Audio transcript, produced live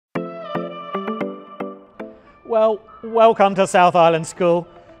Well, welcome to South Island School.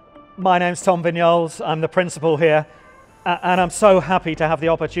 My name's Tom Vignoles, I'm the principal here, and I'm so happy to have the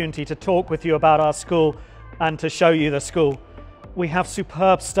opportunity to talk with you about our school and to show you the school. We have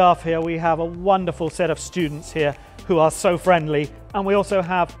superb staff here, we have a wonderful set of students here who are so friendly, and we also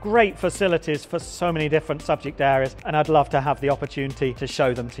have great facilities for so many different subject areas, and I'd love to have the opportunity to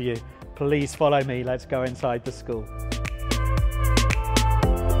show them to you. Please follow me, let's go inside the school.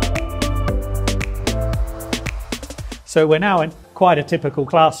 So we're now in quite a typical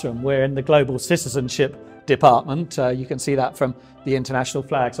classroom. We're in the Global Citizenship department. You can see that from the international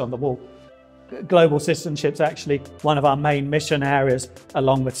flags on the wall. Global citizenship is actually one of our main mission areas,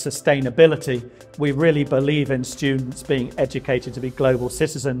 along with sustainability. We really believe in students being educated to be global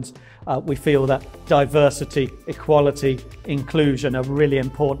citizens. We feel that diversity, equality, inclusion are really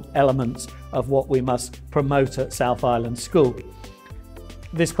important elements of what we must promote at South Island School.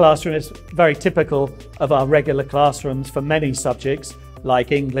 This classroom is very typical of our regular classrooms for many subjects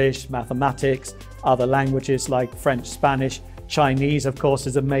like English, mathematics, other languages like French, Spanish, Chinese, of course,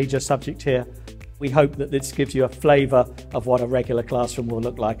 is a major subject here. We hope that this gives you a flavour of what a regular classroom will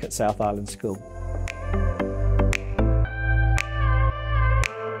look like at South Island School.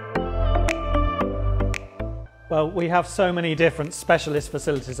 Well, we have so many different specialist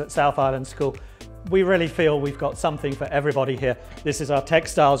facilities at South Island School. We really feel we've got something for everybody here. This is our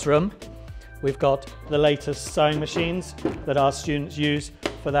textiles room. We've got the latest sewing machines that our students use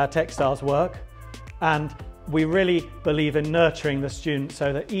for their textiles work. And we really believe in nurturing the students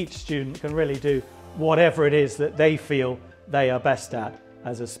so that each student can really do whatever it is that they feel they are best at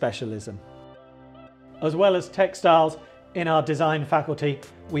as a specialism. As well as textiles, in our design faculty,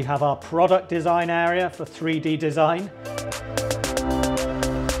 we have our product design area for 3D design.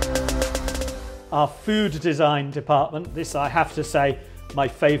 Our food design department, this I have to say, my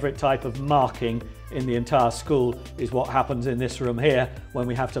favourite type of marking in the entire school is what happens in this room here when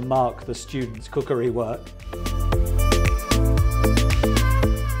we have to mark the students' cookery work.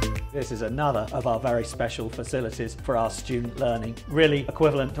 This is another of our very special facilities for our student learning, really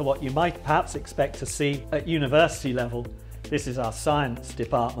equivalent to what you might perhaps expect to see at university level. This is our science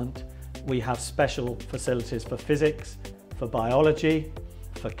department. We have special facilities for physics, for biology,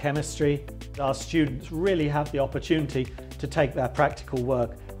 for chemistry. Our students really have the opportunity to take their practical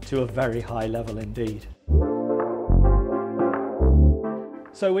work to a very high level indeed.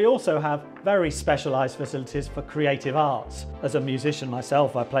 So we also have very specialised facilities for creative arts. As a musician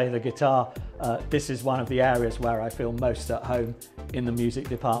myself, I play the guitar. This is one of the areas where I feel most at home in the music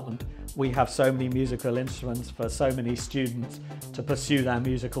department. We have so many musical instruments for so many students to pursue their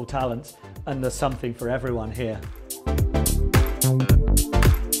musical talents, and there's something for everyone here.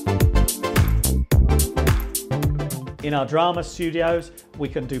 In our drama studios, we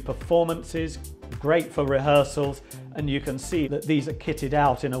can do performances, great for rehearsals, and you can see that these are kitted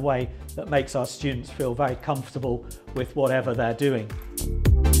out in a way that makes our students feel very comfortable with whatever they're doing.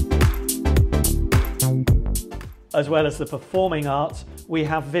 As well as the performing arts, we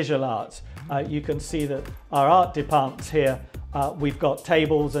have visual arts. You can see that our art departments here, we've got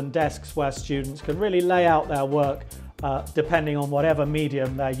tables and desks where students can really lay out their work depending on whatever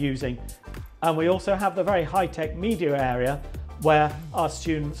medium they're using. And we also have the very high-tech media area where our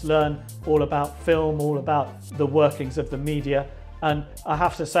students learn all about film, all about the workings of the media. And I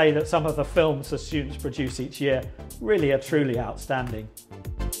have to say that some of the films the students produce each year really are truly outstanding.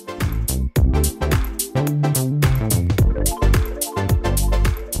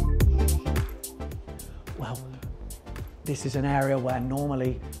 Well, this is an area where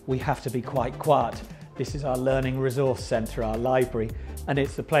normally we have to be quite quiet. This is our Learning Resource Centre, our library, and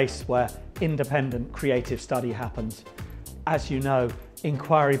it's the place where independent creative study happens. As you know,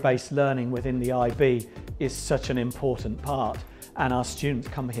 inquiry-based learning within the IB is such an important part, and our students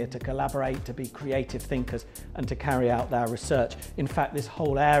come here to collaborate, to be creative thinkers and to carry out their research. In fact, this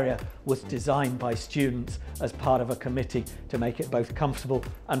whole area was designed by students as part of a committee to make it both comfortable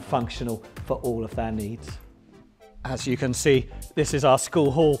and functional for all of their needs. As you can see, this is our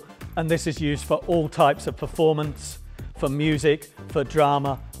school hall, and this is used for all types of performance, for music, for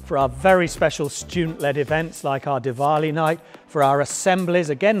drama, for our very special student-led events like our Diwali night, for our assemblies,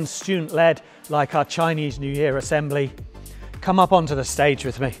 again student-led, like our Chinese New Year assembly. Come up onto the stage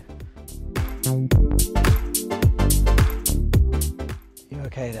with me. You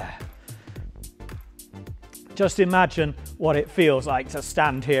okay there? Just imagine what it feels like to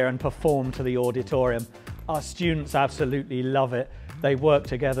stand here and perform to the auditorium. Our students absolutely love it. They work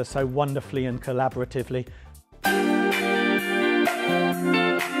together so wonderfully and collaboratively.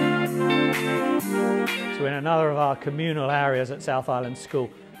 So in another of our communal areas at South Island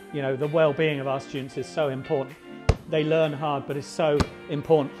School, You know, the well-being of our students is so important. They learn hard, but it's so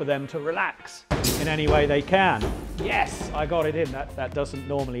important for them to relax in any way they can. Yes, I got it in. That doesn't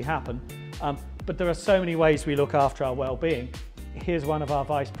normally happen. But there are so many ways we look after our well-being. Here's one of our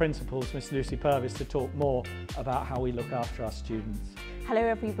vice principals, Miss Lucy Purvis, to talk more about how we look after our students. Hello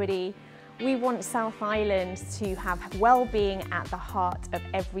everybody. We want South Island to have well-being at the heart of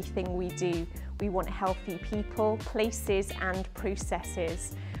everything we do. We want healthy people, places and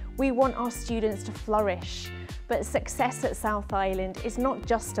processes. We want our students to flourish. But success at South Island is not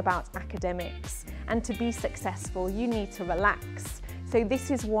just about academics. And to be successful, you need to relax. So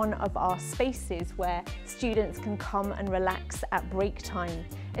this is one of our spaces where students can come and relax at break time,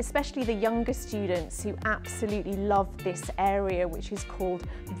 especially the younger students who absolutely love this area, which is called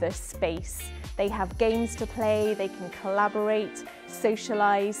The Space. They have games to play, they can collaborate,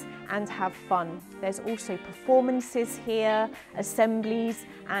 socialise and have fun. There's also performances here, assemblies,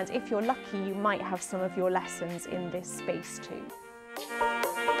 and if you're lucky, you might have some of your lessons in this space too.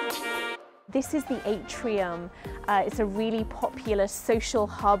 This is the atrium. It's a really popular social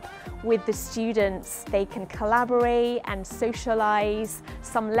hub with the students. They can collaborate and socialise.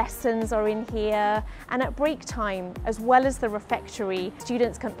 Some lessons are in here. And at break time, as well as the refectory,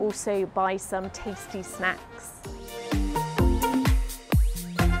 students can also buy some tasty snacks.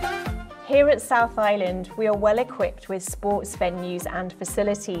 Here at South Island, we are well equipped with sports venues and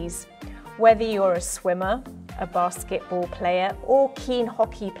facilities. Whether you're a swimmer, a basketball player, or keen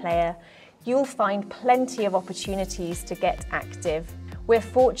hockey player, you'll find plenty of opportunities to get active. We're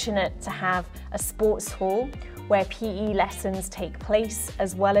fortunate to have a sports hall where PE lessons take place,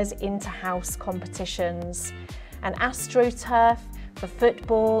 as well as inter-house competitions, an AstroTurf for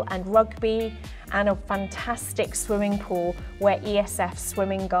football and rugby, and a fantastic swimming pool where ESF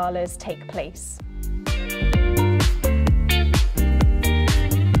swimming galas take place.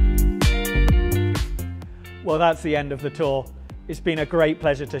 Well, that's the end of the tour. It's been a great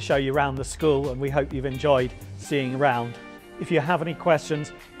pleasure to show you around the school, and we hope you've enjoyed seeing around. If you have any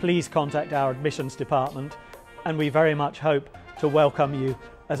questions, please contact our admissions department, and we very much hope to welcome you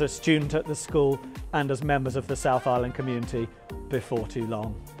as a student at the school and as members of the South Island community before too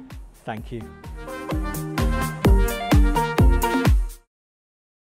long. Thank you.